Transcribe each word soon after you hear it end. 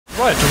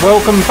Right,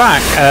 welcome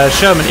back.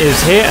 Sherman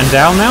is here and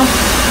down now.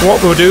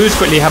 What we'll do is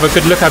quickly have a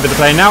good look over the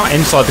plane now,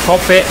 inside the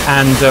cockpit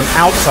and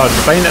outside of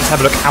the plane. Let's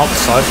have a look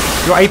outside.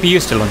 Your APU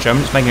is still on,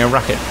 Sherman. It's making a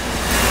racket.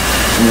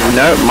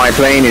 No, my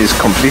plane is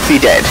completely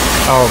dead.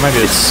 Oh,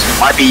 maybe it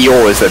might be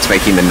yours that's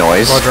making the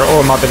noise. Roger,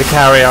 or it might be the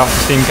carrier after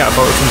steam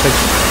catapult or something.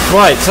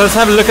 Right, so let's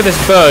have a look at this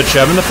bird,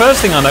 Sherman. The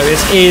first thing I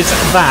notice is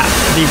that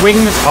the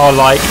wings are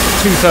like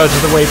 2/3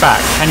 of the way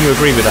back. Can you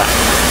agree with that?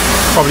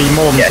 Probably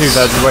more than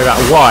 2/3 of the way back.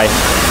 Why?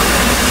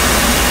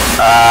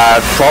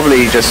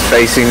 Probably just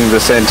facing the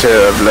center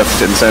of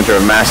lift and center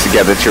of mass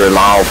together to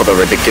allow for the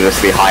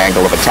ridiculously high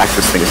angle of attack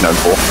this thing is known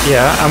for.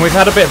 Yeah, and we've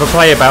had a bit of a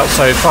play about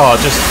so far,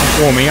 just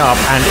warming up,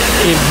 and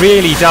it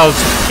really does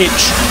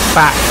pitch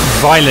back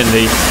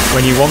violently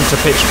when you want to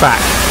pitch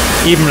back,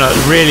 even at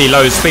really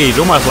low speeds,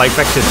 almost like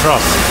vector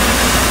thrust.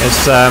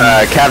 It's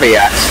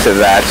caveats to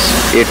that,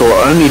 it will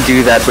only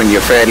do that when you're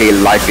fairly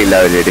lightly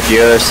loaded. If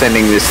you're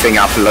sending this thing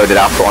up loaded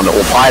up on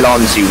all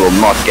pylons, you will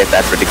not get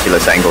that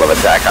ridiculous angle of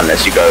attack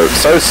unless you go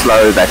so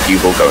slow that you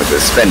will go into a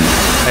spin.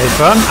 It's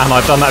fun, and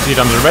I've done that a few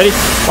times already.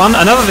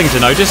 Another thing to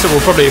notice that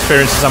we'll probably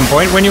experience at some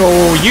point, when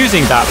you're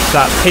using that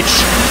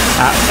pitch,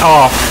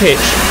 R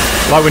pitch,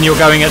 like when you're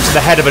going to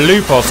the head of a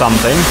loop or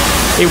something,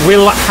 it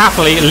will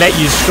happily let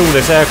you stall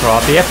this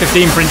aircraft. The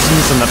F-15, for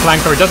instance, and the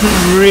flanker, it doesn't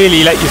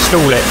really let you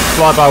stall it.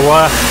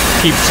 Fly-by-wire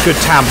keeps good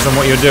tabs on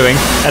what you're doing,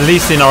 at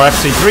least in our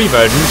FC3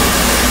 versions.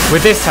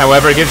 With this,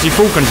 however, it gives you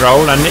full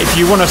control, and if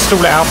you want to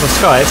stall it out of the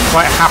sky, it's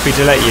quite happy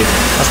to let you.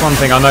 That's one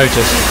thing I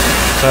noticed.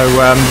 So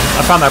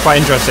I found that quite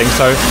interesting.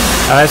 So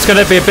it's going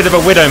to be a bit of a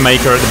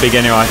widowmaker at the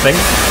beginning, I think.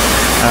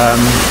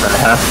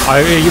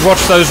 You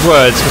watch those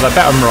words, because I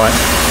bet I'm right.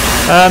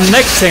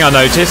 Next thing I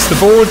noticed, the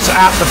boards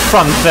at the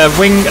front, the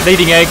wing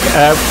leading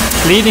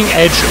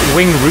edge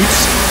wing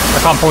roots. I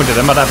can't point at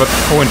them, I don't have a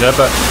pointer,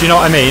 but do you know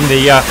what I mean?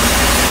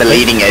 The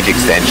leading edge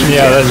extension.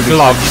 Yeah, those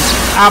gloves.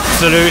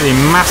 Absolutely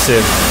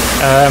massive.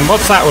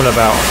 What's that all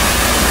about?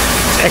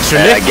 Extra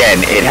lift?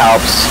 Again, it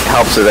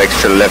helps with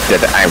extra lift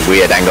at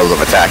weird angles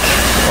of attack.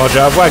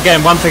 Roger. Well,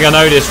 again, one thing I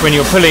noticed, when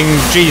you're pulling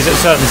G's at a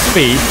certain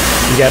speed,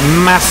 you get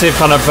massive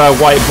kind of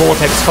white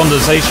vortex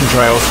condensation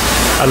trails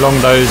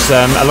along those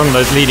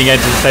leading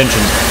edge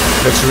extensions.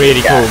 Looks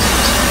really cool.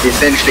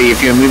 Essentially,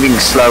 if you're moving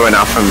slow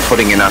enough and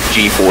putting enough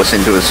G-force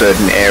into a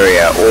certain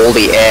area, all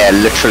the air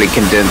literally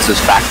condenses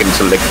back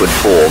into liquid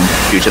form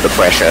due to the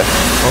pressure.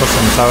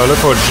 Awesome. So I look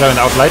forward to showing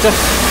that off later.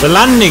 The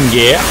landing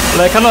gear,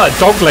 they're kind of like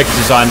dogleg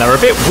design. They're a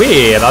bit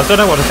weird. I don't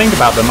know what to think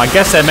about them. I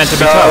guess they're meant to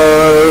be tough.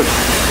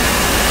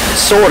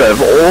 Sort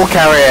of. All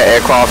carrier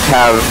aircraft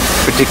have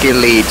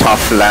particularly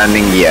tough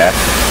landing gear.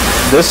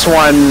 This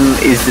one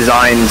is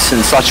designed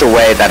in such a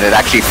way that it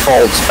actually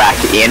folds back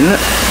in,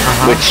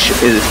 which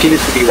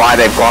appears to be why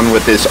they've gone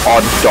with this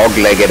odd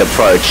dog-legged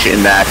approach,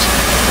 in that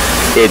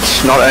it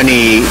not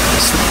only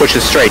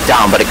pushes straight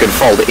down, but it can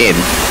fold in.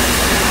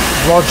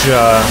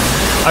 Roger.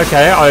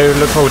 Okay, I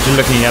look forward to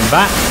looking at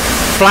that.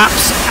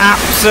 Flaps,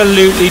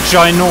 absolutely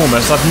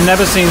ginormous. I've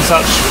never seen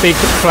such big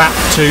flap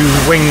to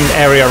wing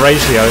area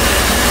ratio.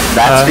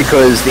 That's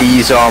because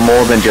these are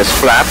more than just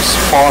flaps.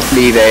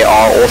 Partly they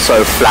are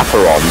also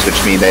flaperons, which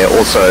mean they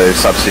also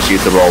substitute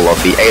the role of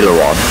the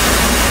aileron.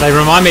 They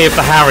remind me of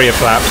the Harrier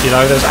flaps, you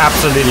know, those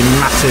absolutely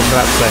massive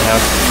flaps they have.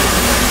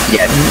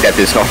 Yeah, that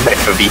is not meant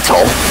for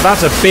VTOL.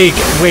 That's a big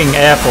wing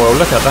airfoil,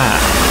 look at that.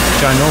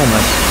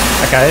 Ginormous.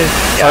 Okay,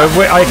 so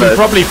I can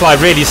probably fly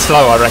really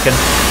slow, I reckon.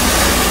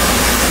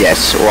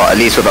 Yes, or at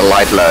least with a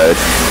light load.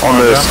 On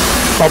the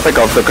topic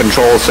of the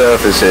control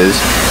surfaces,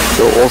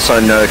 you'll also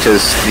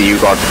notice that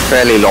you've got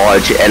fairly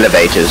large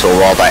elevators, or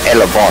rather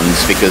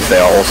elevons, because they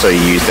are also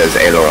used as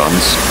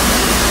ailerons.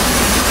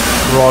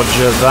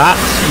 Roger that,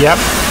 yep.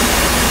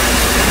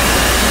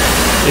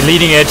 The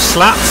leading edge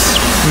slats,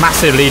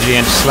 massive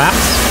leading edge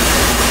slats.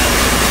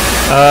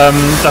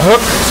 The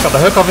hook, it's got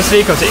the hook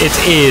obviously, because it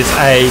is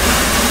a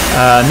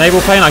naval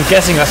plane. I'm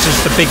guessing that's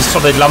just a big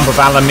solid lump of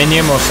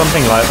aluminium or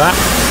something like that.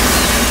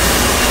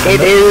 It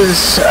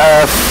is,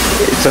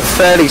 it's a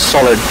fairly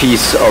solid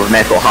piece of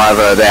metal.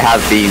 However, there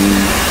have been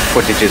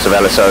footages of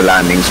LSO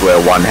landings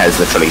where one has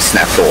literally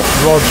snapped off.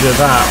 Roger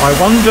that. I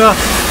wonder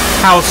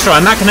how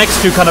strong, and that connects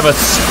to kind of a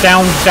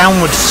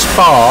downward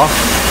spar,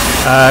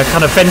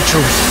 kind of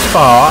ventral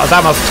spar.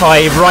 That must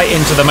tie right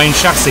into the main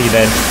chassis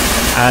then.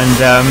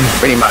 And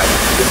pretty much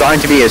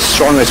designed to be as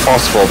strong as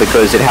possible,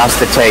 because it has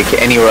to take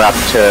anywhere up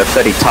to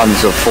 30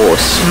 tons of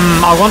force.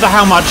 I wonder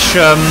how much.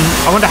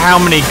 I wonder how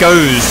many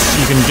goes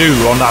you can do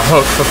on that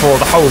hook before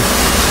the whole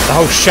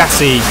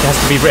chassis has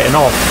to be written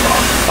off.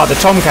 Like the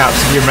Tomcats,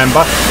 if you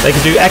remember, they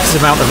could do X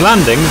amount of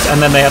landings,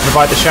 and then they had to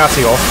bite the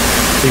chassis off,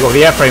 or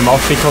the airframe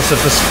off, because of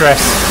the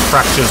stress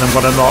fractures and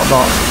whatnot,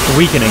 the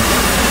weakening.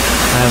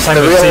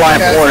 The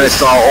real-life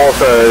Hornets are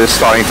also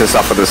starting to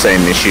suffer the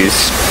same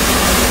issues.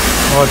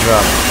 Roger.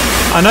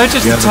 I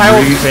noticed the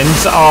tail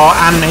fins are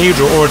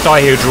anhedral or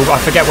dihedral,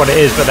 I forget what it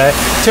is, but they're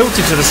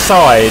tilted to the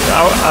side.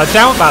 I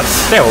doubt that's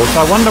stealth,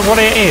 I wonder what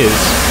it is.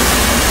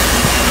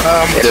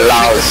 It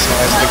allows the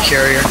size of the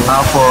carrier.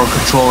 Allow for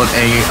control at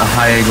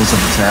high angles of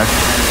attack.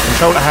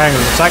 Control at high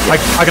angles of attack.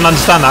 I can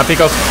understand that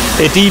because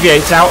it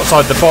deviates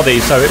outside the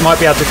body, so it might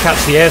be able to catch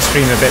the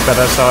airstream a bit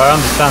better, so I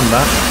understand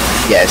that.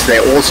 Yes,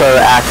 they also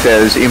act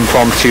as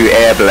impromptu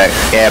air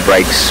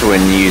brakes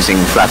when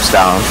using flaps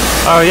down.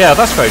 Oh yeah,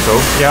 that's very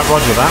cool. Yeah,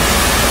 roger that.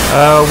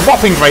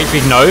 Whopping great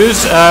big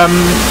nose.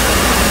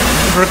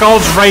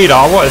 Regards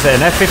radar, what is it,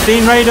 an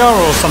F-15 radar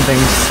or something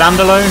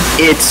standalone?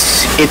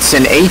 It's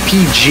an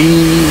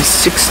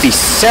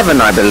APG-67,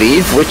 I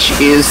believe, which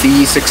is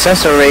the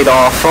successor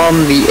radar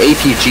from the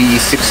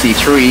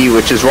APG-63,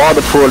 which is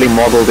rather poorly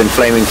modelled in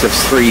Flaming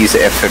Cliffs 3's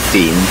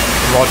F-15.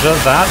 Roger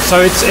that. So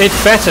it's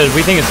better.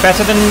 We think it's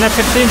better than an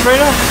F-15's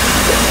radar?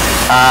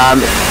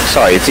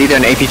 Sorry, it's either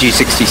an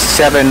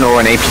APG-67 or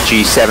an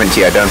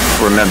APG-70, I don't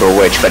remember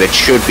which, but it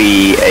should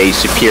be a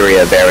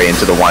superior variant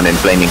to the one in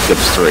Flaming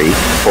Cliffs 3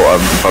 for a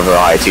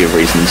variety of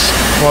reasons.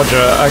 Roger,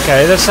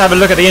 okay, let's have a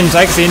look at the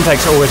intakes. The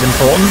intakes are always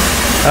important.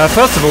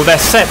 First of all, they're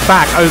set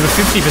back over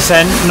 50%,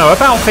 no,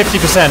 about 50%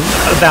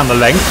 down the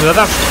length, so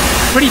that's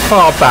pretty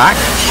far back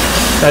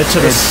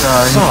to the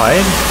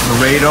side. The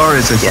radar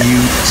is a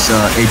Hughes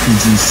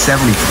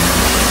APG-70.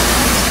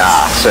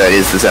 So it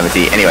is the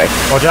 70. Anyway.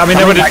 Roger, I mean,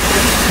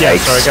 yeah,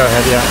 sorry, go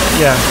ahead,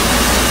 yeah.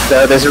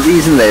 So there's a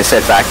reason they're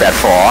set back that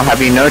far.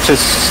 Have you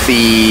noticed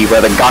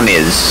where the gun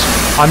is?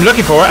 I'm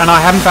looking for it, and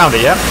I haven't found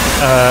it yet.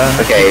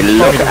 Okay,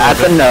 look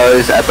at the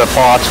nose, at the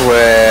part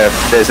where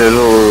there's a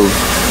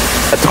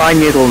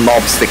tiny little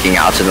knob sticking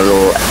out and a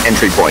little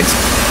entry point.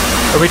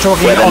 Are we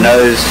talking where the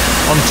nose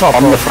on top?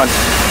 On the front.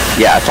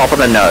 Yeah, top of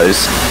the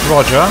nose.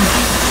 Roger.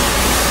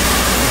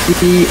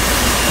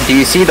 Do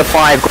you see the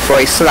 5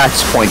 grey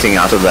slats pointing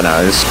out of the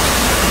nose?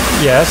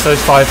 Yes, those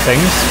 5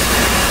 things.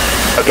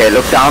 Okay,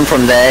 look down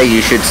from there,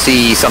 you should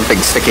see something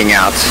sticking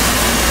out.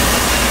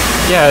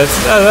 Yeah,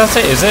 that's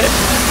it, is it?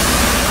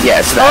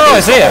 Yes, that I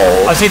is see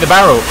it. I see the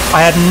barrel.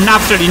 I had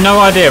absolutely no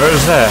idea it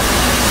was there.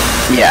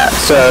 Yeah,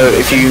 so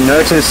if you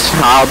notice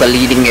how the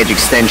leading edge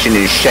extension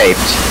is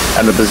shaped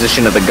and the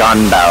position of the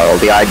gun barrel,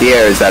 the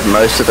idea is that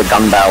most of the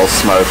gun barrel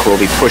smoke will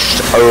be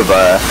pushed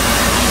over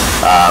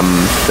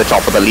the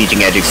top of the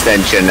leading edge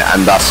extension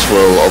and thus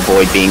will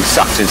avoid being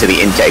sucked into the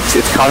intakes.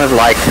 It's kind of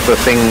like the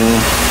thing,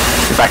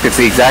 in fact it's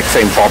the exact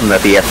same problem that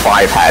the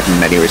F5 had in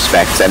many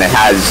respects, and it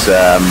has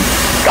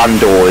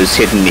gun doors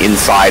hidden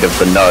inside of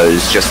the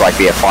nose just like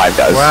the F5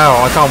 does.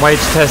 Wow, I can't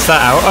wait to test that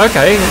out.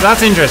 Okay,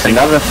 that's interesting.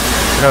 Another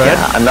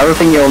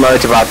thing you'll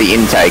note about the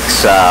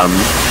intakes,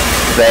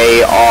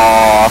 they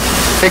are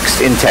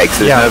fixed intakes,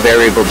 there's no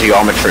variable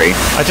geometry.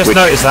 I just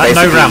noticed that,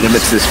 no ramps.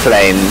 Limits this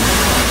plane.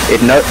 It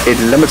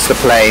limits the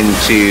plane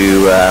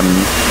to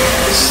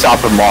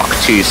sub-Mach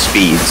 2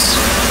 speeds.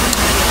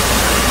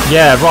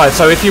 Yeah, right,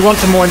 so if you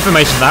want some more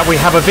information on that, we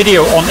have a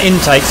video on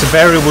intakes,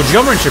 variable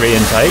geometry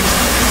intakes.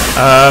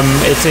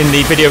 It's in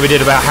the video we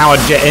did about how a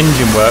jet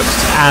engine works,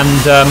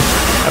 and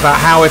about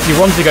how if you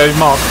want to go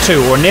Mach 2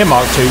 or near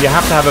Mach 2, you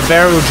have to have a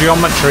variable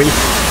geometry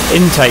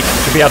intake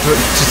to be able to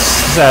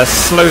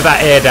slow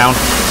that air down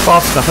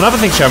fast enough. Another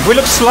thing, shown, we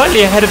look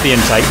slightly ahead of the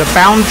intake. The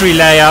boundary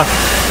layer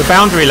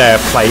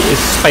plate is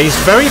spaced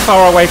very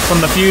far away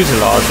from the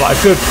fuselage, like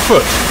a good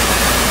foot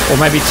or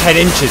maybe 10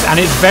 inches, and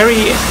it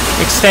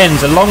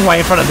extends a long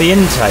way in front of the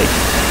intake.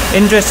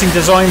 Interesting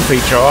design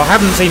feature. I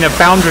haven't seen a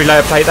boundary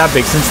layer plate that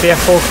big since the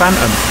F4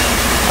 Phantom.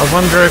 I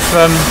wonder if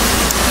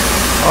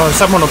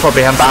someone will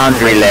probably have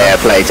boundary layer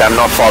plate. I'm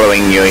not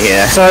following you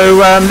here.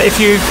 So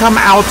if you come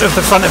out of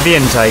the front of the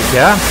intake,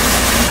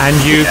 and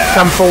you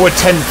come forward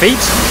 10 feet,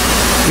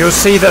 you'll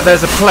see that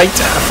there's a flat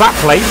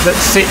plate that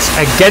sits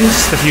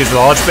against the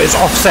fuselage, but it's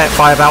offset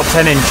by about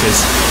 10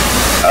 inches.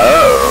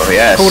 Oh,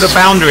 yes. Called a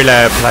boundary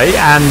layer plate,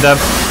 and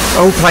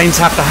all planes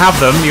have to have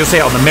them. You'll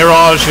see it on the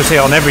Mirage, you'll see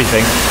it on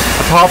everything,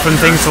 apart from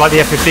things like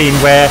the F-15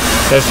 where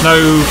it's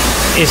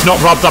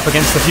not rubbed up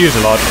against the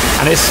fuselage,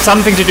 and it's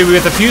something to do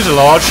with the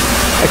fuselage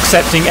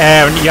accepting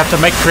air, and you have to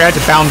create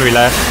a boundary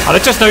layer. And I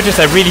just noticed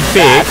they're really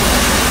big,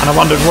 and I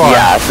wondered why.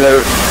 Yeah,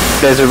 so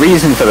there's a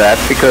reason for that,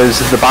 because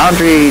the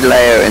boundary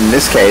layer in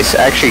this case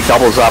actually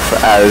doubles up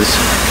as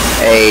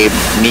a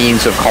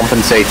means of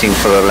compensating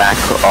for the lack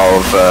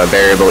of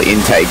variable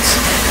intakes.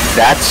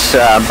 That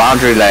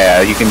boundary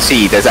layer, you can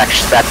see,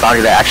 that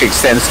boundary layer actually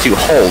extends to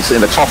holes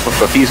in the top of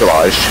the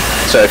fuselage.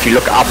 So if you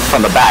look up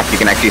from the back, you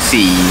can actually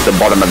see the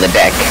bottom of the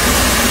deck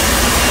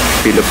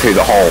if you look through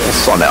the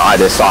holes on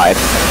either side.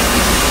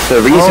 The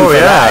reason for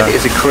that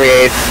is it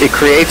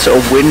creates a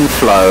wind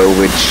flow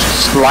which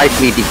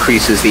slightly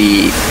decreases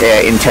the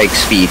air intake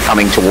speed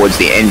coming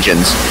towards the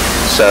engines.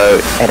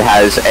 So it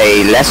has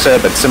a lesser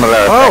but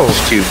similar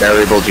effect to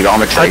variable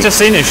geometry. I just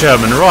seen it,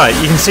 Sherman. Right,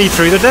 you can see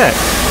through the deck.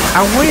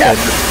 How weird.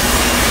 Yeah.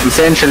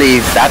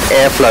 Essentially, that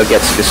airflow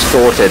gets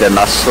distorted and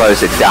thus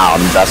slows it down,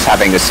 thus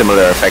having a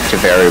similar effect to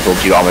variable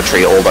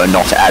geometry, although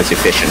not as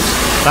efficient.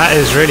 That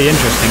is really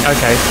interesting.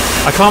 Okay.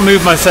 I can't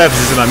move my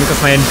surfaces at the moment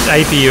because my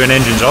APU and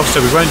engine's off,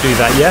 so we won't do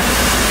that yet.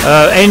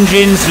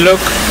 Engines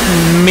look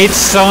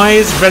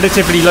mid-size,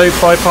 relatively low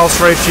bypass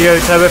ratio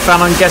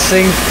turbofan, I'm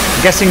guessing.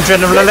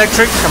 General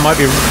Electric. Might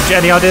be.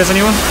 Any ideas,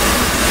 anyone?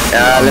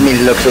 Let me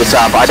look this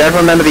up. I don't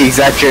remember the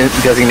exact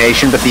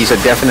designation, but these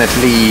are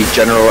definitely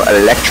General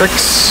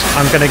Electrics.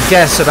 I'm going to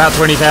guess about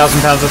 20,000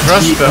 pounds of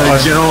thrust.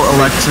 General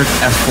Electric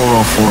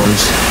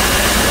F404s.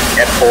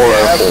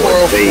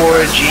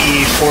 F404,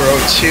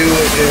 G402,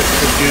 it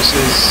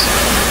produces.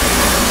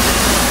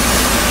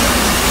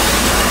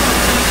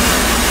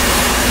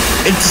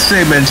 It's the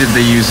same engine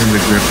they use in the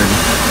Griffin.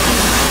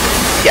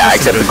 Yeah,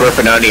 except the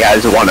Griffin only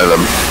has one of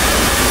them.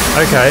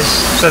 Okay,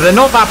 so they're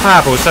not that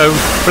powerful, so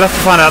we'll have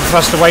to find out the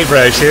thrust to weight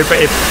ratio, but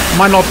it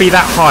might not be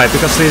that high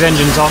because these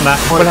engines aren't that.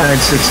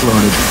 0.96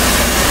 loaded.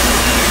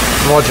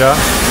 Roger.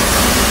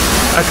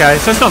 Okay,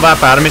 so it's not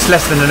that bad. I mean, it's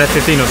less than an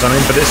F-15 or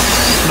something, but it's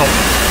not.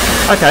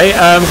 Okay,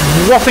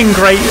 whopping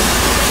great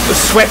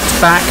swept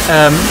back,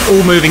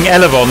 all moving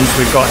elevons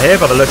we've got here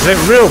by the looks of it.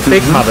 Real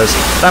big mothers.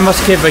 That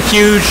must give a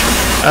huge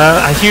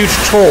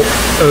torque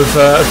of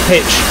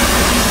pitch,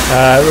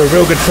 a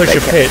real good push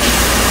of pitch.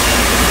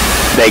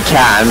 They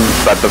can,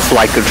 but the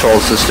flight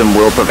control system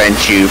will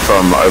prevent you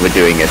from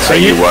overdoing it, so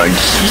you won't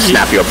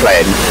snap your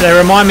plane. They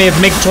remind me of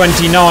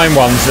MiG-29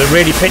 ones that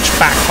really pitch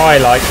back high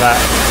like that.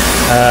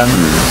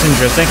 It's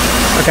interesting.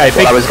 Okay,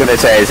 what I was going to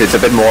say is it's a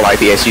bit more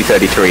like the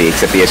Su-33,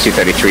 except the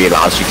Su-33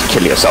 allows you to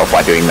kill yourself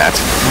by doing that.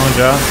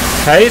 Roger.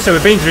 Okay, so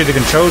we've been through the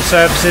control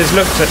surfaces,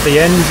 looked at the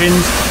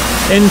engines,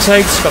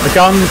 intakes, got the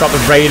gun, got the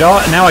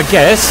radar. Now I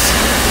guess,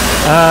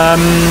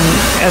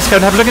 let's go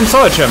and have a look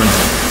inside, Sherman.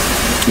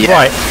 Yeah.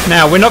 Right,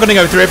 now we're not going to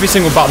go through every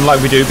single button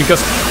like we do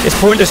because it's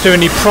pointless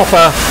doing any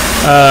proper,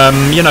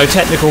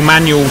 technical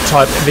manual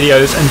type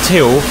videos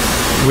until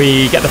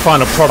we get the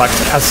final product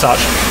as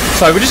such.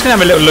 So we're just going to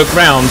have a little look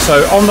round.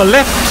 So on the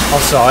left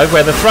side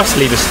where the thrust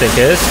lever stick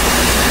is,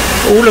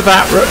 all of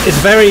that is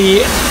very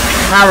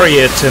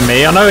Harrier to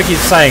me. I know I keep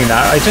saying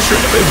that. It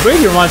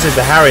really reminds me of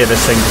the Harrier,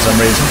 this thing, for some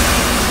reason.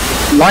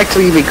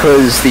 Likely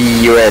because the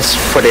US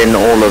put in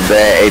all of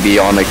their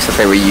avionics that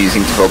they were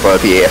using to build both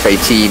the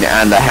F-18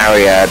 and the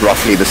Harrier at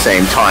roughly the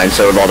same time,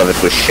 so a lot of it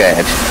was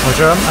shared.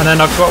 Roger. And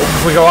then if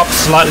we go up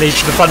slightly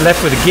to the front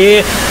left where the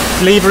gear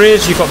lever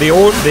is, you've got the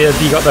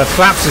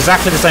flaps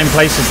exactly the same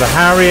place as the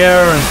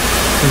Harrier, and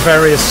some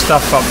various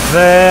stuff up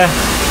there.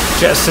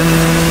 Jettison,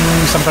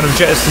 some kind of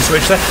jettison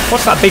switch there.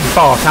 What's that big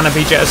bar?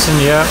 Canopy jettison,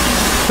 yeah.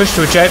 Push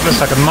to eject,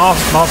 looks like a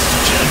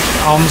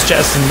arms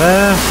jettison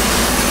there.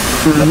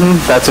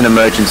 That's an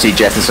emergency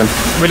jettison.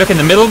 We look in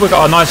the middle, we've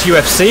got a nice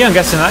UFC, I'm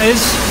guessing that is.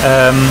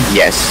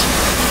 Yes.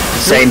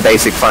 Same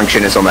basic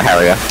function as on the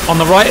Harrier. On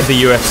the right of the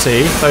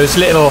UFC, those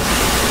little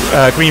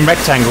green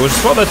rectangles,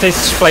 what are the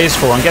displays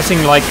for? I'm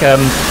guessing like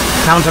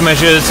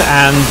countermeasures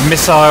and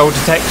missile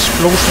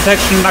detection, launch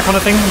detection, that kind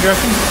of thing, do you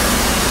reckon?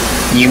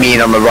 You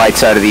mean on the right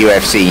side of the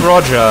UFC?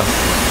 Roger.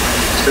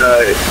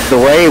 So the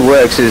way it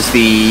works is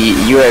the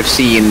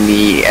UFC in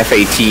the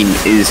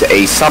F-18 is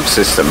a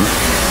subsystem.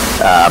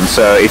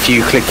 So if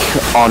you click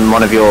on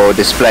one of your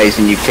displays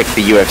and you click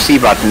the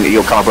UFC button,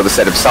 you'll come up with a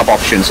set of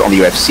sub-options on the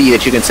UFC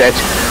that you can set,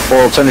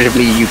 or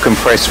alternatively you can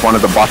press one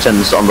of the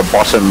buttons on the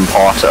bottom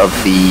part of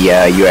the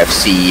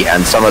UFC,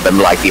 and some of them,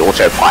 like the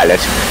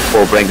autopilot,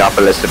 will bring up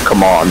a list of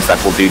commands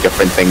that will do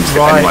different things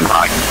depending on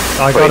how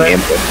I got it.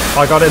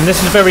 I got it, and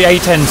this is very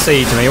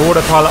A10C to me.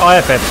 Autopilot,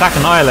 IFF, TAC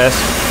and ILS,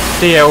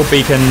 DL,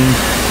 beacon,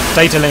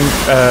 data link,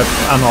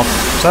 unlock.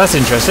 So that's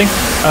interesting.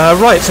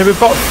 Right, so we've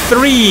got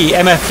 3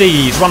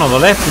 MFDs. One on the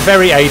left,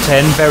 very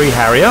A10, very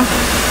Harrier.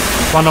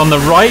 One on the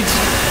right,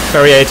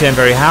 very A10,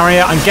 very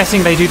Harrier. I'm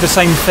guessing they do the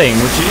same thing.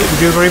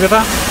 Would you agree with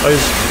that?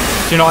 Those,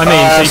 do you know what I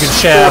mean? So you can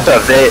share. Sort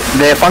of.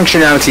 Their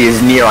functionality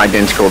is near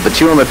identical. The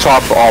two on the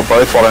top are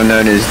both what are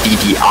known as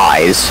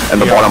DDIs,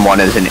 and the bottom one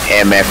is an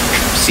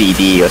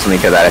MFCD or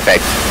something to that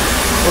effect.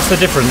 What's the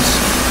difference?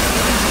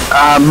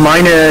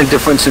 Minor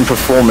difference in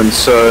performance.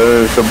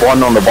 So the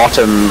one on the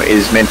bottom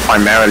is meant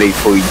primarily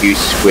for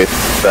use with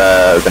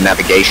the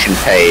navigation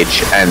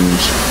page, and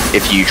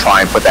if you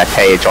try and put that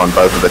page on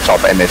both of the top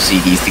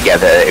MFCDs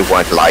together, it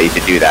won't allow you to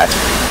do that.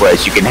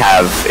 Whereas you can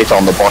have it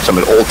on the bottom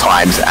at all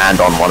times and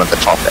on one of the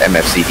top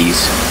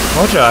MFCDs.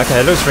 Roger. Okay,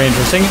 it looks very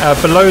interesting.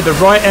 Below the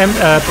right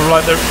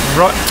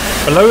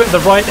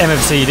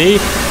MFCD,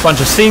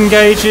 bunch of scene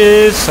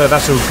gauges, so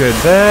that's all good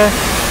there.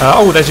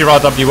 There's your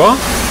RWR.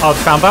 I've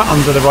found that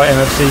under the right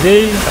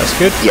MFCD. That's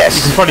good. Yes.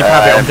 You can probably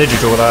have it on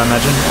digital, though, I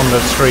imagine, on the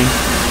screen.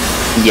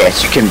 Yes,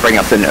 you can bring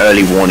up an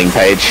early warning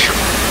page.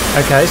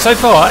 Okay, so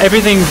far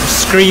everything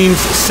screams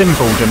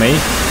simple to me.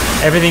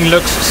 Everything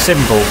looks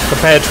simple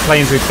compared to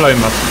planes we've flown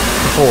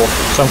before,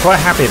 so I'm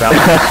quite happy about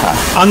that.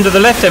 Under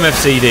the left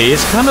MFCD,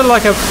 it's kind of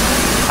like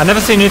I've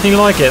never seen anything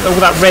like it. All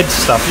that red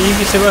stuff. You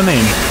see what I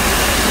mean?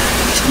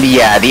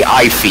 Yeah, the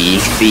IFE,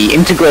 the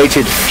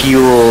Integrated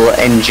Fuel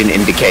Engine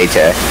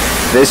Indicator.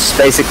 This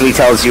basically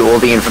tells you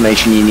all the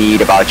information you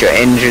need about your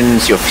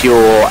engines, your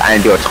fuel,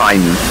 and your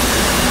time.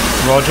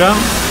 Roger.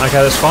 Okay,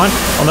 that's fine.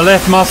 On the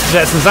left, master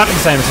jets exactly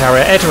the same as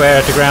Harrier.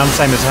 Air to ground,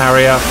 same as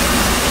Harrier.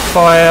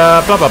 Fire,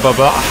 blah blah blah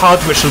blah.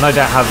 HUD, which will no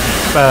doubt have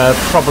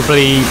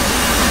probably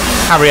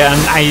Harrier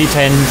and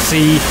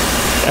A-10C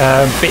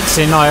bits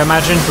in, I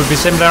imagine, would be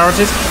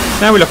similarities.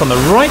 Now we look on the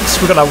right,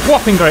 we've got a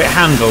whopping great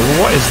handle.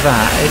 What is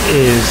that? It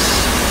is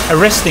a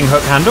resting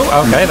hook handle.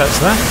 Okay, that's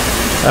that.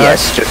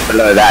 Yes, just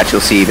below that you'll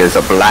see there's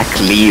a black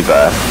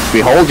lever.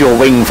 Behold your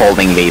wing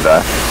folding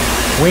lever.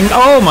 Wing.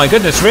 Oh my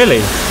goodness,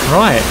 really?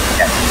 Right.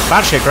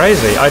 Batshit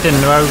crazy. I didn't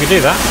know we could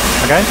do that.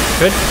 Okay,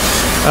 good.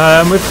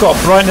 We've got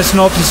brightness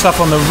knobs and stuff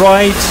on the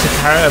right.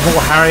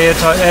 More Harrier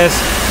type. There's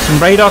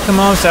some radar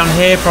commands down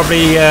here.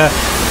 Probably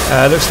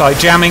looks like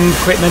jamming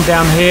equipment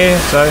down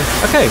here. So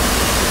okay,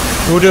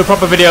 we'll do a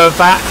proper video of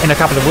that in a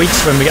couple of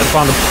weeks when we get the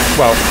final.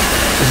 Well,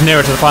 as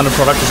nearer to the final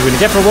product as we're going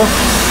to get for a while.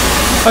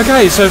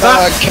 Okay, so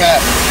that... Kat,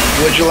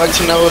 would you like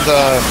to know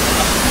the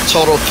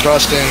total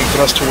thrust and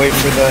thrust to weight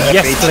for the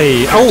Yes, F-18?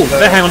 please. Oh,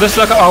 hang on, let's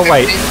look at... Oh,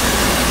 wait.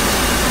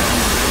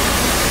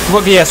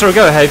 Well, yeah, sorry,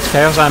 go ahead,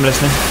 Chaos, I'm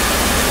listening.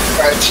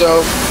 Alright, so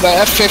the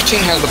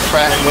F-15 has the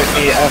Pratt &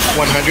 Whitney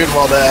F-100,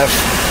 while the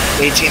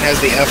F-18 has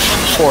the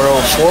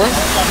F-404.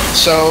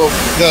 So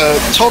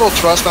the total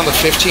thrust on the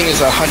 15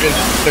 is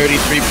 133.4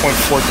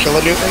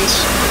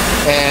 kilonewtons,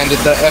 and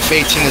the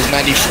F-18 is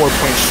 94.4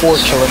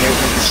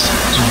 kilonewtons.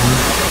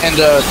 And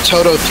the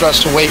total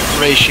thrust to weight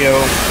ratio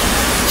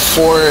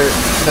for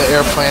the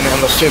airplane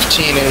on the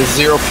 15 is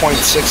 0.67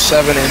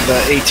 and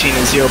the 18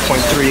 is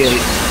 0.38.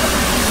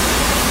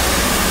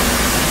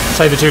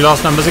 Say the two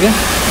last numbers again.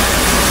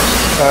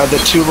 The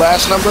two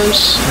last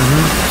numbers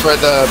for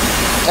the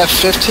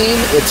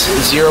F-15 it's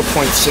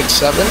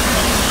 0.67.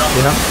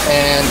 Yeah.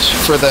 And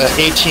for the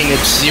 18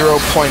 it's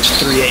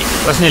 0.38.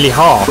 That's nearly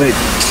half. Wait,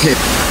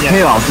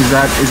 Chaos, is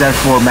that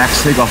for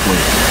max takeoff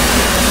weight?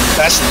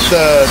 That's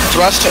the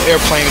thrust to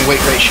airplane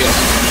weight ratio.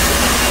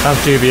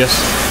 Sounds dubious.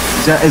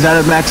 Is that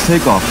a max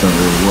takeoff though,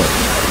 or what?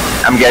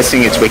 I'm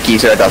guessing it's wiki,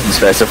 so it doesn't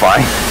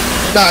specify.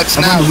 No, it's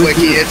not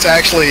wiki. It's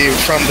actually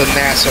from the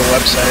NASA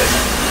website.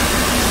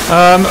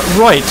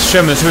 Right,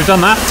 Sherman, so we've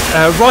done that.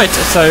 Right,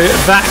 so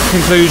that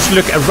concludes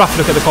a rough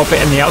look at the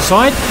cockpit and the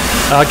outside.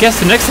 I guess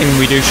the next thing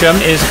we do,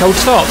 Sherman, is a cold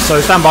start. So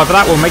stand by for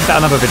that. We'll make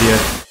that another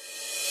video.